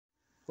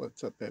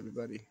What's up,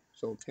 everybody?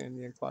 Zoltan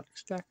the Aquatic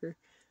Stacker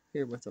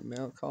here with a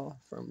mail call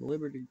from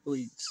Liberty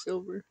Bleed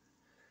Silver.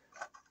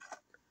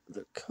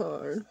 The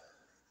card,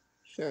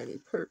 shiny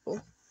purple,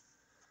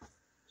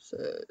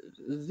 says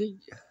Z,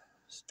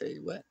 stay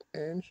wet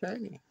and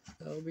shiny,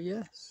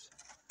 LBS.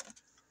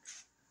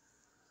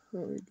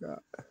 We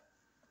got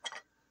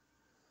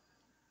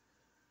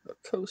a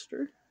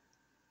coaster,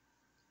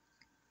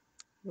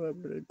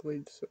 Liberty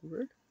Bleed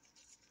Silver.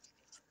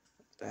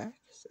 Back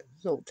says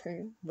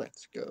Zoltan,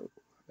 let's go,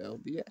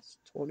 LBS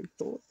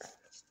 24.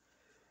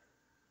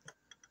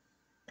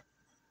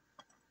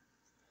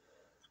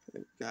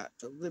 We've got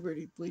the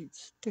Liberty Bleed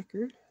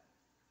sticker.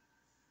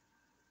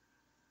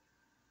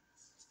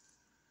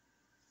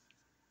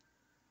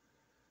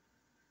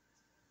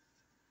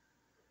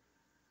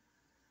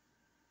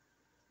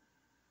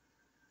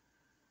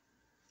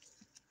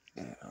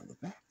 And on the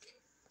back,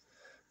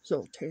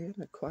 Zoltan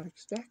Aquatic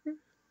Stacker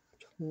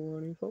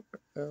 24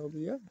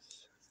 LBS.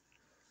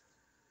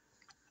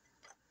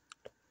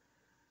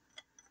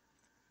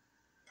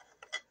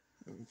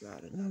 We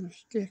got another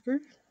sticker.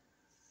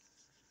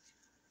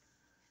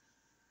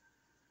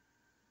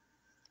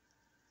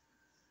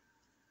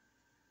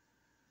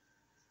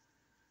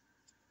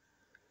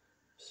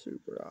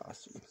 Super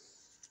awesome.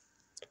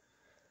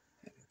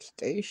 And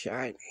stay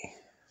shiny.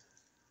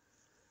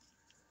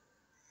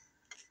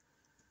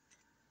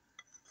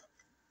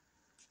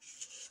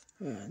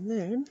 And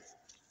then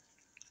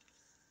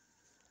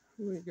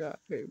we got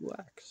a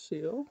black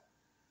seal.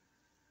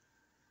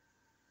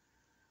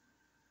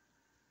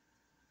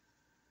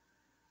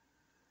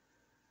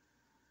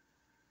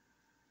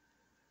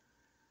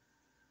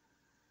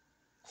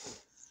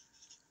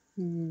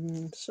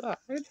 Inside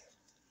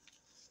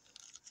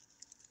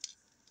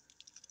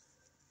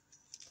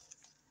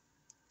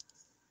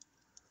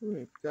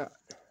we've got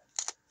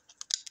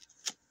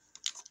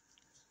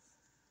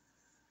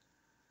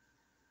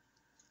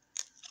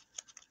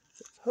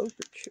the poker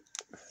chip.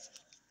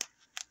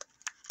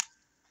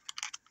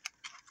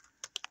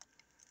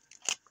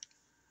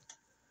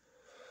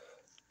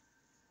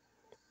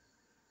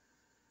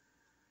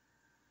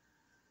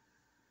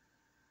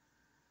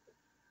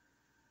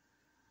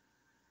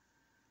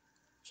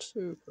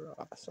 Super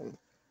awesome.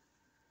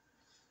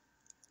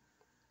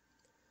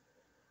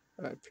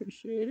 I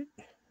appreciate it.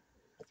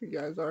 If you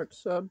guys aren't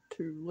subbed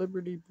to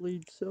Liberty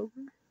Bleed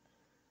Silver,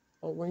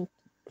 I'll link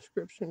the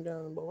description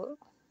down below.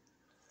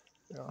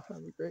 Y'all have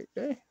a great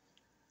day.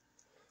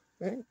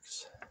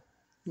 Thanks.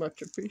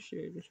 Much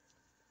appreciated.